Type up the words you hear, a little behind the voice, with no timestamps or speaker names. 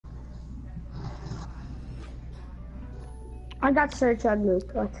I got search on Luke.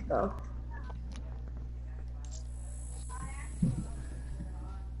 Let's go.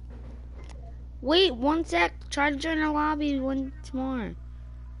 Wait, one sec. Try to join our lobby once more.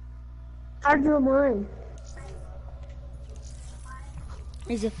 How'd you mine?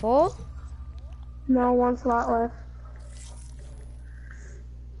 Is it full? No, one slot left.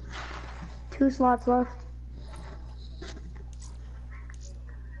 2 slots left.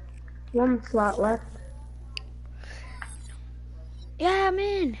 1 slot left. Yeah, I'm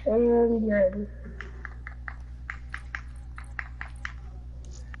in. And good.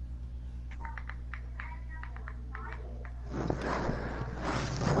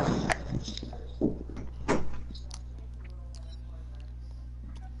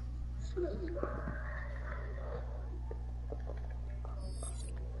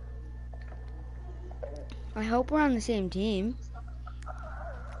 I hope we're on the same team.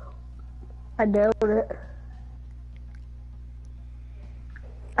 I doubt it.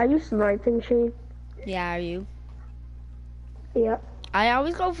 Are you sniping, Shane? Yeah, are you? Yep. I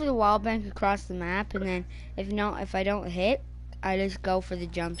always go for the wall bank across the map, and then if I don't hit, I just go for the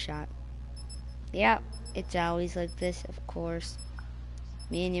jump shot. Yep, it's always like this, of course.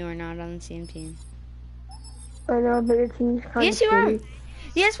 Me and you are not on the same team. I know, but your team's kind of Yes, you are.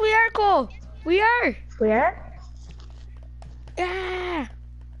 Yes, we are, Cole. We are. We are? Yeah.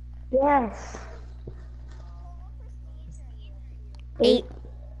 Yes. 8.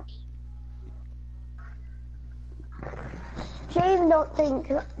 Shane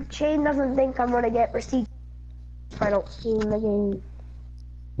doesn't think I'm gonna get receipts if I don't see in the game.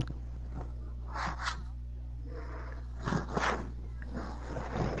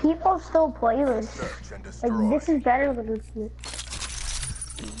 People still play this. Like, this is better than this.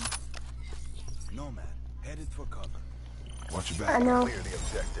 Nomad, headed for cover. Watch your I back. know. Clear the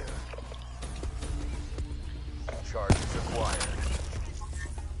objective. Charges acquired.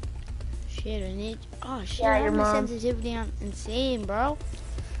 Shit, I need. Oh shit, Yeah, I your have my mom. sensitivity on insane, bro.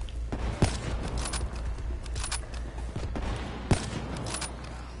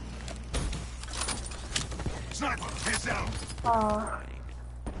 Sniper, heads out. Oh.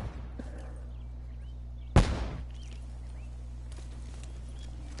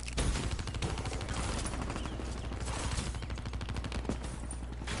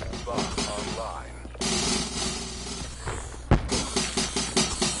 Bomb online.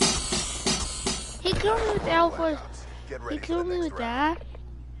 He killed me with the Alpha. Get He ready for killed the me next with round. that.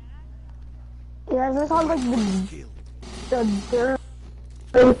 Yeah, this sounds like Kill. the dirt.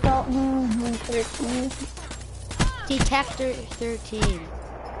 They felt me 13. Detector 13.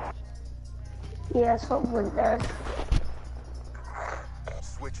 Yeah, something like that.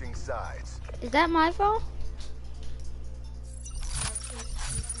 Switching sides. Is that my phone?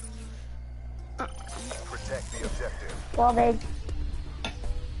 Protect the objective. Well, they.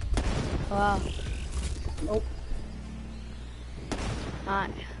 Wow. Nope. Not.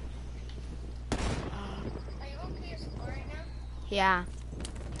 Yeah.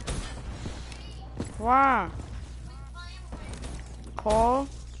 Wow. Cole.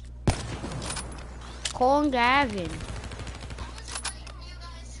 Cole and Gavin.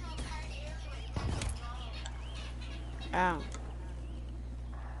 Oh.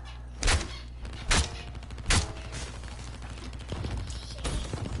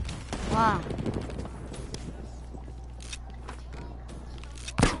 Wow.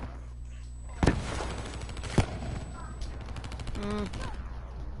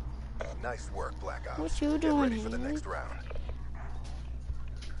 Nice work, Black Ops. What you Get doing ready for the here? next round.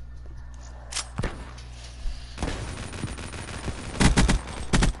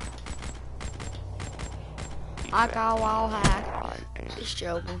 I got a wall hack. Just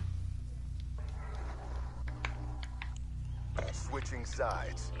joking. Switching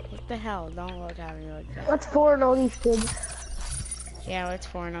sides. What the hell? Don't look at me like that. Let's forward all these kids. Yeah, let's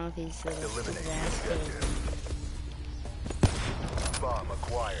 4-0 these little Eliminate stupid the ass kids. objective. Bomb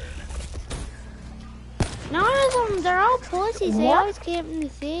acquired. None of them, they're all pussies. They What? always camp in the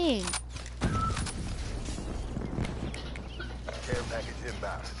thing. Care package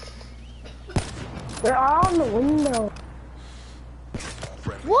inbound. They're all on the window.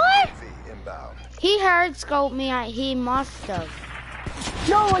 Friendly What? UAV inbound. He hard scoped me. He must have.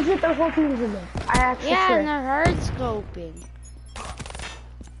 No, legit, their whole team's in there. I actually Yeah, swear. and they're hard scoping.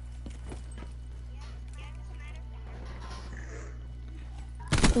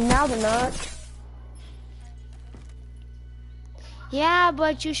 Now they're not. Yeah,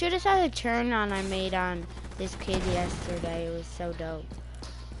 but you should have saw the turn on I made on this kid yesterday. It was so dope.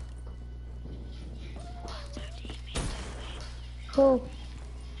 Who?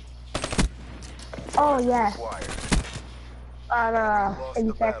 Oh, yeah. Acquired. on Lost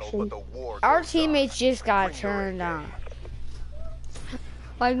the battle, infection. but the war Our goes on. teammates just got Bring your turned A on. game.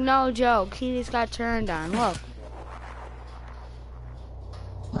 Like, no joke. He just got turned on. Look.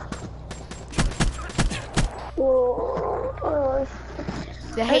 Oh,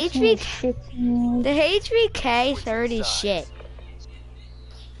 The that's HV, shitty. the HVK 30 shit.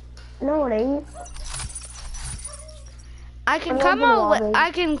 No, it ain't. I can I'm come over the over. lobby.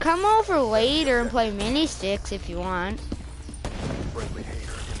 I can come over later and play mini sticks if you want. Friendly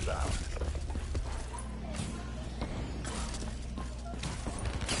hater inbound.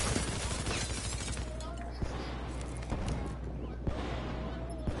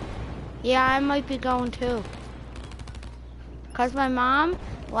 Yeah, I might be going too. Cause my mom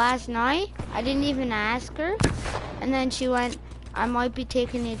last night, I didn't even ask her, and then she went, "I might be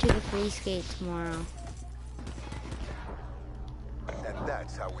taking you to the free skate tomorrow." And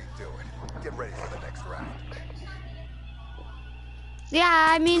that's how we do it. Get ready for the next round. Yeah,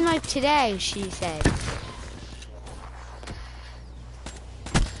 I mean like today, she said.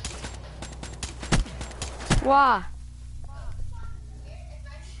 Why?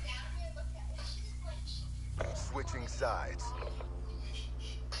 Switching sides.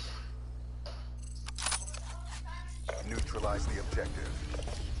 Neutralize the objective.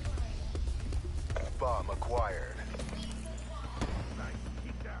 Bomb acquired.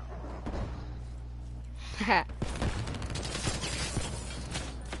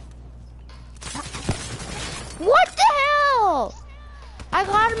 What the hell? I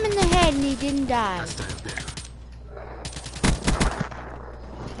got him in the head and he didn't die.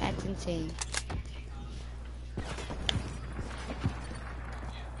 That's insane.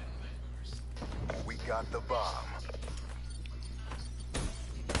 We got the bomb.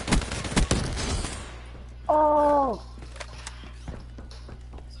 Oh,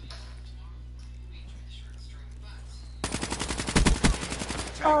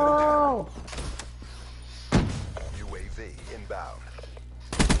 oh, UAV inbound.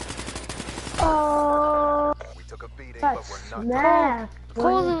 oh, We took a beating, that but we're not smack.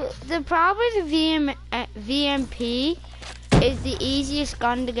 Cole, the problem with the VMP is the easiest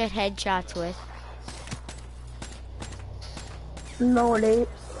gun to get headshots with. No, it ain't.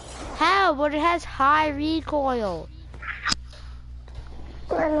 How? But it has high recoil.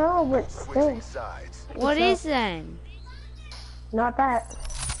 I know, but still, switching sides. What It's is then? not that.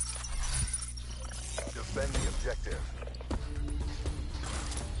 Defend the objective.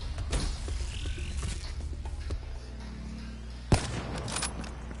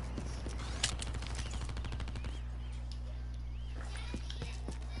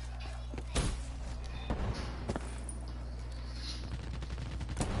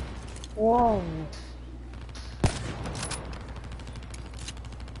 Whoa.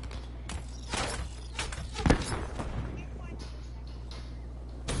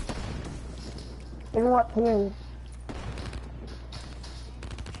 In what period?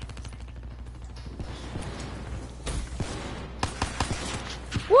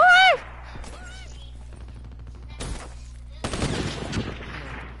 What?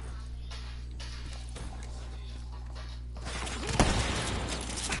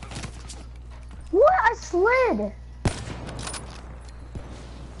 What? I slid!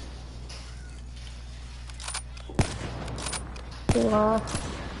 Yeah.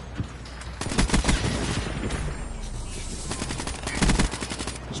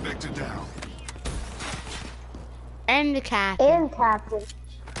 Spectre down. And the captain. And captain.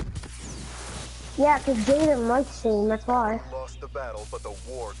 Yeah, because Jaden likes him, that's why. Lost the battle, but the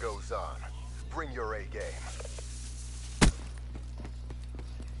war goes on. Bring your A game.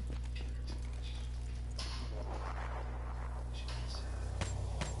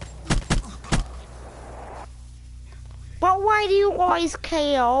 But why do you always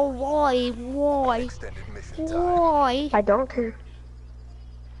care? Why? Why? Extended mission time. Why? I don't care.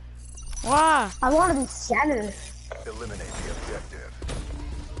 Why? I want to be center. Eliminate the objective.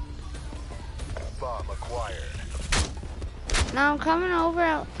 Bomb acquired. Now I'm coming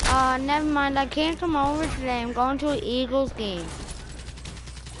over. Never mind. I can't come over today. I'm going to an Eagles game.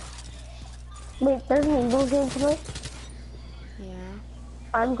 Wait, there's an Eagles game tonight? Yeah.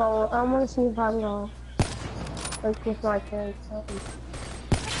 I'm going. I want to see if I'm going. Like with my parents.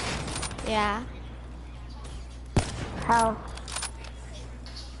 Yeah. How?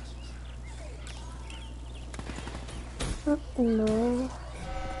 No.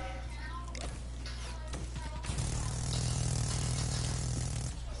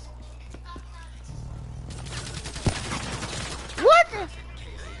 What?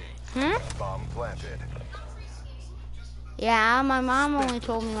 Huh? Bomb planted. Yeah, my mom only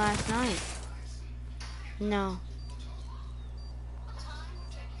told me last night. No.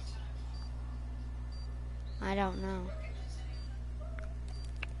 I don't know.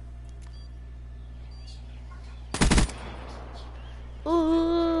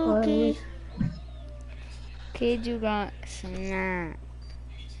 Ooh, kid. Kid, you got snapped.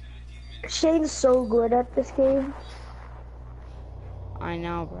 Shane's so good at this game. I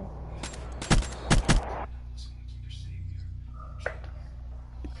know, bro.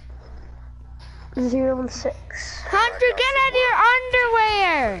 Zero and 6. Hunter, get out of your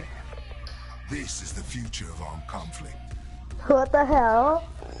underwear! This is the future of armed conflict. What the hell?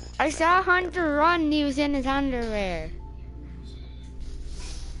 I saw Hunter run, he was in his underwear.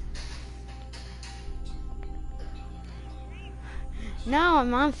 No,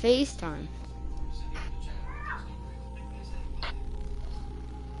 I'm on FaceTime.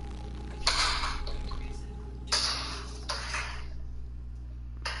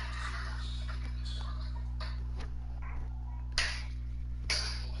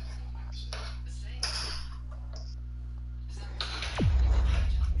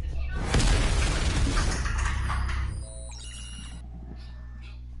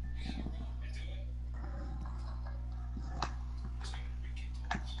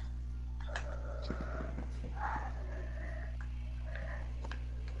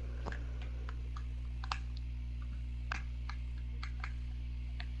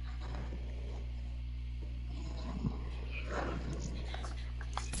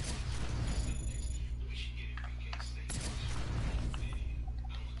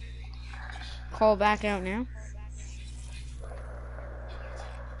 Call back out now.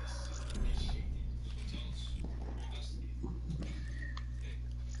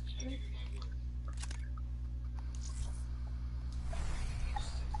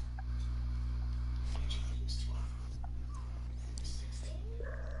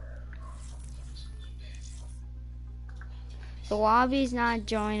 The lobby's not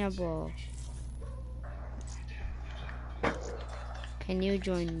joinable. Can you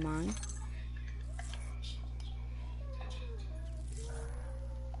join mine?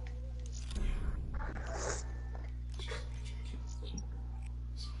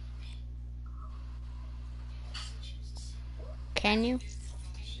 Can you?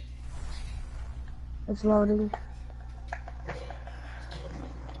 It's loading.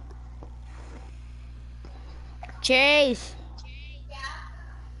 Chase!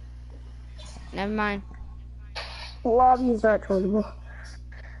 Never mind. Lobby's not joinable.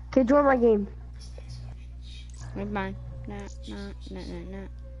 Okay, join my game. Never mind. No.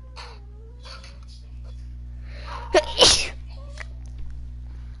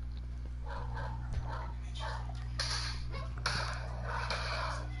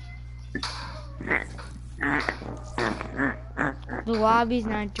 The lobby's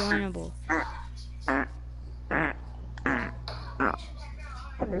not joinable.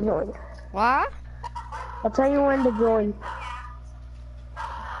 Join. What? I'll tell you when to join.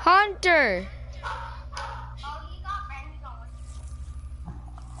 Hunter!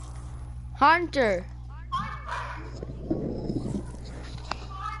 Hunter!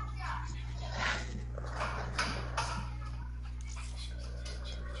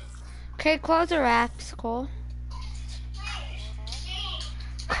 Okay, close the racks, Cole.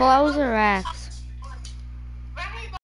 Close the racks.